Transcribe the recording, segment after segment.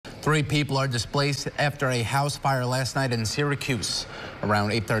3 people are displaced after a house fire last night in Syracuse. Around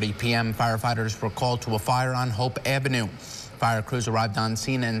 8:30 p.m., firefighters were called to a fire on Hope Avenue. Fire crews arrived on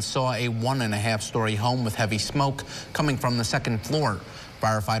scene and saw a 1.5-story home with heavy smoke coming from the second floor.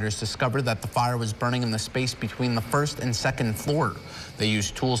 Firefighters discovered that the fire was burning in the space between the first and second floor. They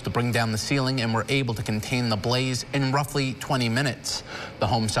used tools to bring down the ceiling and were able to contain the blaze in roughly 20 minutes. The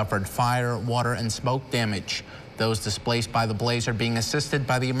home suffered fire, water, and smoke damage. Those displaced by the blaze are being assisted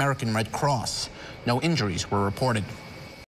by the American Red Cross. No injuries were reported.